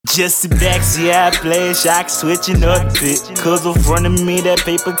Just sit back, see how I play Shaka, switching up a bit. Cause in front of me, that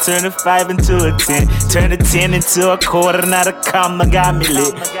paper turn a 5 into a 10. Turn a 10 into a quarter, now the comma got me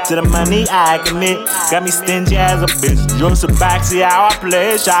lit. To the money I commit, got me stingy as a bitch. Just sit back, see how I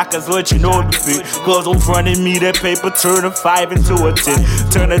play Shaka, switching up a bit. Cause in front of me, that paper turn a 5 into a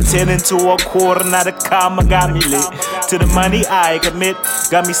 10. Turn a 10 into a quarter, now the comma got me lit. To the money I commit,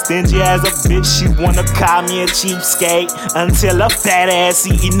 got me stingy as a bitch. She wanna call me a cheapskate until a fat ass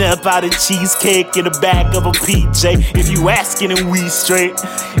eating up out of cheesecake in the back of a PJ. If you asking and we straight,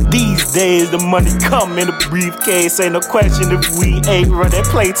 these days the money come in a briefcase. Ain't no question if we ate, run that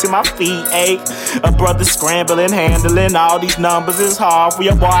plate till my feet ache. A brother scrambling, handling all these numbers is hard for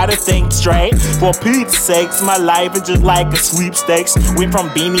your boy to think straight. For Pete's sakes, my life is just like a sweepstakes. Went from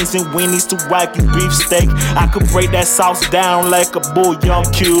beanies and weenies to Wagyu beefsteak. I could break that sauce down like a bouillon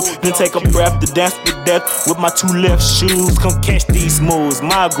cube, then take a breath to dance with death with my two left shoes. Come catch these moves.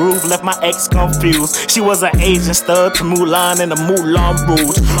 My groove left my ex confused. She was an Asian stud to Mulan and a Moulin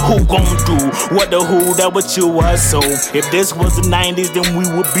Rouge. Who gon' do what the who? That what you was. So if this was the 90s, then we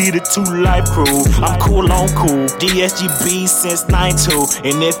would be the 2 Life Crew. I'm cool on cool, DSGB since 92.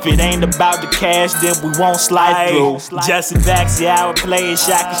 And if it ain't about the cash, then we won't slide through. Just sit back, see how I play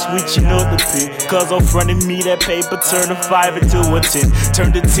Shaka, switching up the bit. Cause in front of me, that paper turned a 5 into a 10.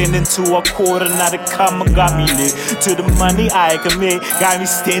 Turned a 10 into a quarter, now the comma got me lit. To the money I commit, got me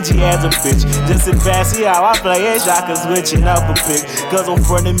stingy as a bitch. Just sit back, see how I play Shaka, switching up a bit. Cause in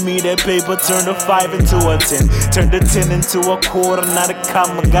front of me, that paper turned a 5 into a 10. Turned a 10 into a quarter, now the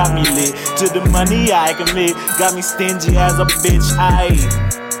comma got me lit. To the money I commit, got me stingy as a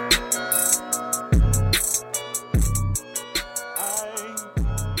bitch.